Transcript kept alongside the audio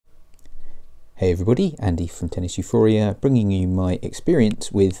Hey everybody, Andy from Tennis Euphoria, bringing you my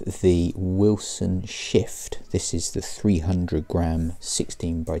experience with the Wilson Shift. This is the 300 gram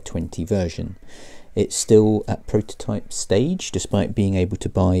 16 by 20 version. It's still at prototype stage despite being able to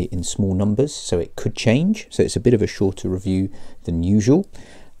buy in small numbers, so it could change. So it's a bit of a shorter review than usual.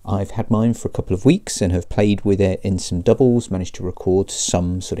 I've had mine for a couple of weeks and have played with it in some doubles, managed to record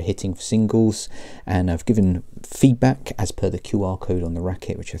some sort of hitting for singles, and I've given feedback as per the QR code on the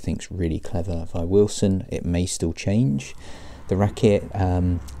racket, which I think is really clever by Wilson. It may still change. The racket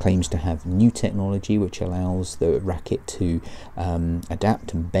claims to have new technology which allows the racket to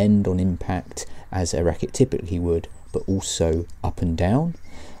adapt and bend on impact as a racket typically would, but also up and down.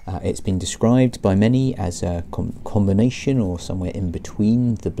 It's been described by many as a combination or somewhere in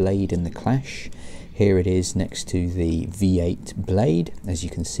between the blade and the clash. Here it is next to the V8 blade, as you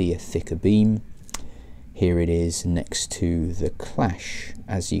can see, a thicker beam. Here it is next to the clash.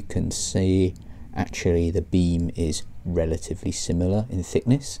 As you can see, actually the beam is relatively similar in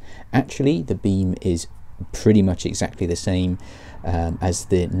thickness. Actually, the beam is pretty much exactly the same as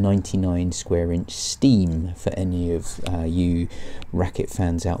the 99 square inch Steam, for any of you racket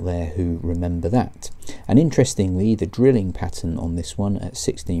fans out there who remember that. And interestingly, the drilling pattern on this one at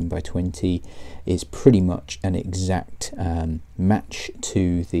 16 by 20 is pretty much an exact match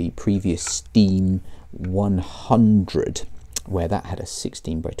to the previous Steam 100, where that had a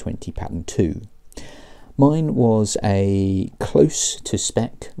 16 by 20 pattern too. Mine was a close to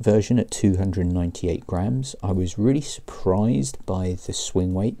spec version at 298 grams. I was really surprised by the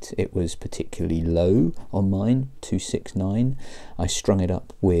swing weight. It was particularly low on mine, 269. I strung it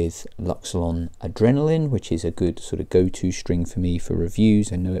up with Luxolon Adrenaline, which is a good sort of go-to string for me for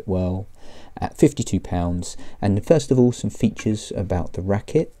reviews. I know it well, at 52 pounds. And first of all, some features about the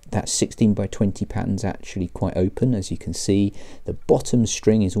racket. That 16 by 20 pattern's actually quite open, as you can see. The bottom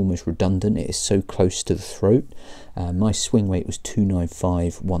string is almost redundant, it is so close to the throat. My swing weight was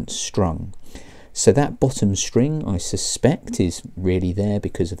 295 once strung. So that bottom string, I suspect, is really there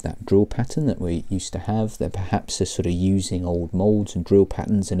because of that drill pattern that we used to have. That perhaps are sort of using old molds and drill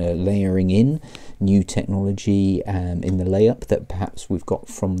patterns and are layering in new technology in the layup that perhaps we've got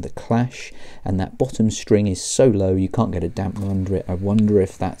from the clash. And that bottom string is so low you can't get a damper under it. I wonder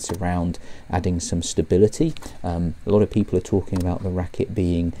if that's around adding some stability. A lot of people are talking about the racket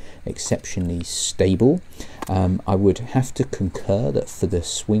being exceptionally stable. I would have to concur that for the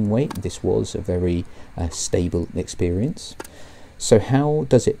swing weight, this was a very stable experience. So how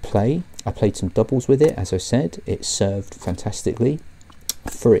does it play? I played some doubles with it, as I said. It served fantastically.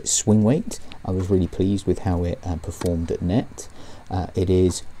 For its swing weight, I was really pleased with how it performed at net. It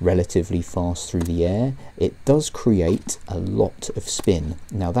is relatively fast through the air. It does create a lot of spin.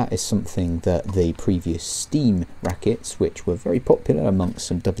 Now that is something that the previous Steam rackets, which were very popular amongst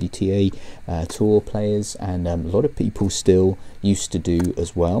some WTA tour players, and a lot of people still used to do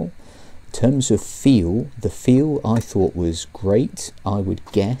as well. In terms of feel, the feel I thought was great. I would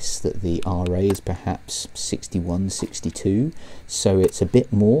guess that the RA is perhaps 61, 62, so it's a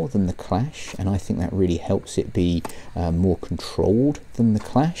bit more than the clash, and I think that really helps it be more controlled than the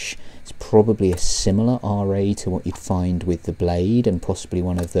clash. It's probably a similar RA to what you'd find with the blade, and possibly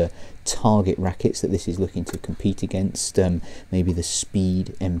one of the target rackets that this is looking to compete against, maybe the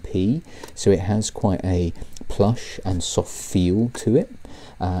Speed MP. So it has quite a plush and soft feel to it.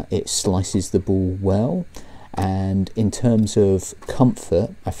 It slices the ball well, and in terms of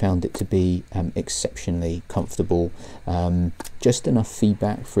comfort, I found it to be exceptionally comfortable. Just enough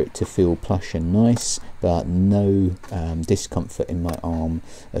feedback for it to feel plush and nice, but no discomfort in my arm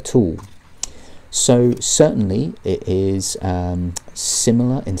at all. So certainly it is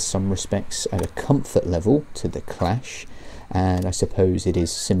similar in some respects at a comfort level to the clash, and I suppose it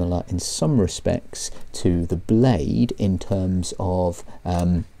is similar in some respects to the blade in terms of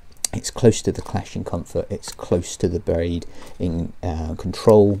it's close to the clash in comfort, it's close to the blade in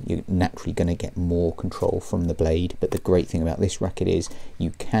control. You're naturally going to get more control from the blade, but the great thing about this racket is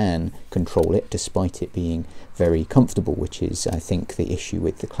you can control it despite it being very comfortable, which is, I think, the issue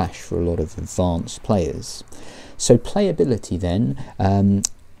with the clash for a lot of advanced players. So playability then,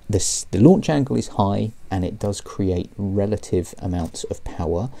 the launch angle is high and it does create relative amounts of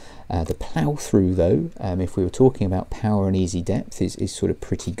power. The plow through though, if we were talking about power and easy depth, is sort of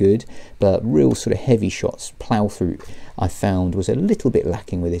pretty good, but real sort of heavy shots, plow through, I found was a little bit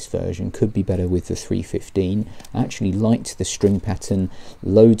lacking with this version. Could be better with the 315. I actually liked the string pattern,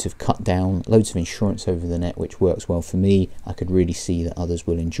 loads of cut down, loads of insurance over the net, which works well for me. I could really see that others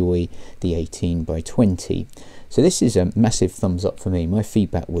will enjoy the 18 by 20. So this is a massive thumbs up for me. My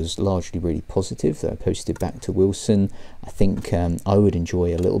feedback was largely really positive that I posted posted back to Wilson. I think I would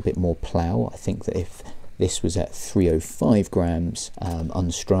enjoy a little bit more plough. I think that if this was at 305 grams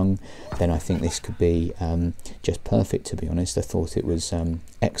unstrung, then I think this could be just perfect, to be honest. I thought it was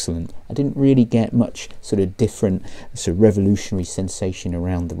excellent. I didn't really get much sort of different, sort of revolutionary sensation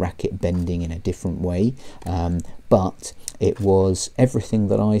around the racket bending in a different way, but it was everything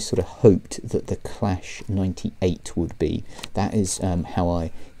that I sort of hoped that the Clash 98 would be. That is how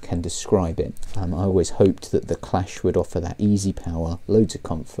I can describe it. I always hoped that the Clash would offer that easy power, loads of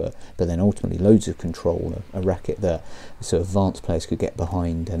comfort, but then ultimately loads of control, a racket that sort of advanced players could get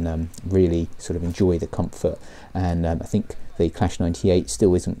behind and really sort of enjoy the comfort. And I think the Clash 98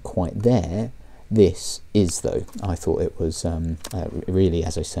 still isn't quite there. This is, though. I thought it was really,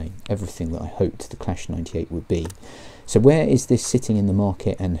 as I say, everything that I hoped the Clash 98 would be. So where is this sitting in the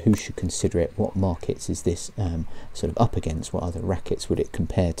market, and who should consider it? What markets is this sort of up against? What other rackets would it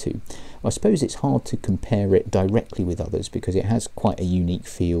compare to? Well, I suppose it's hard to compare it directly with others because it has quite a unique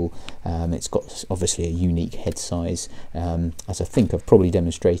feel. It's got obviously a unique head size, as I think I've probably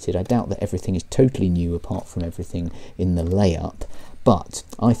demonstrated. I doubt that everything is totally new apart from everything in the layup. But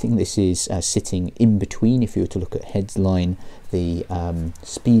I think this is sitting in between, if you were to look at headline, the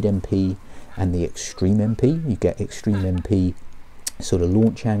Speed MP and the Extreme MP. You get Extreme MP sort of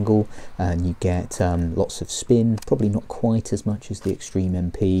launch angle, and you get lots of spin, probably not quite as much as the Extreme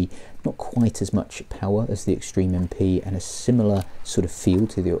MP, not quite as much power as the Extreme MP, and a similar sort of feel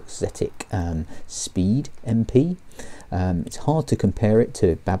to the Exotic Speed MP. It's hard to compare it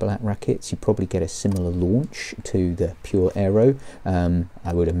to Babolat rackets. You probably get a similar launch to the Pure Aero.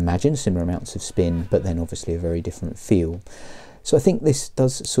 I would imagine similar amounts of spin, but then obviously a very different feel. So I think this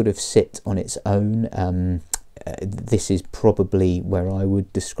does sort of sit on its own. This is probably where I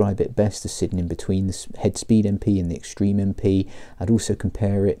would describe it best, as sitting in between the Head Speed MP and the Extreme MP. I'd also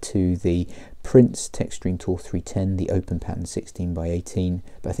compare it to the Prince Textreme Tour 310, the open pattern 16x18,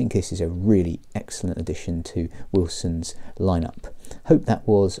 but I think this is a really excellent addition to Wilson's lineup. Hope that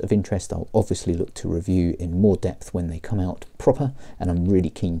was of interest. I'll obviously look to review in more depth when they come out proper, and I'm really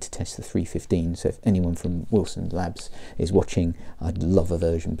keen to test the 315, so if anyone from Wilson Labs is watching, I'd love a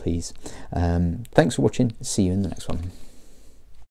version, please. Thanks for watching. See you in the next one.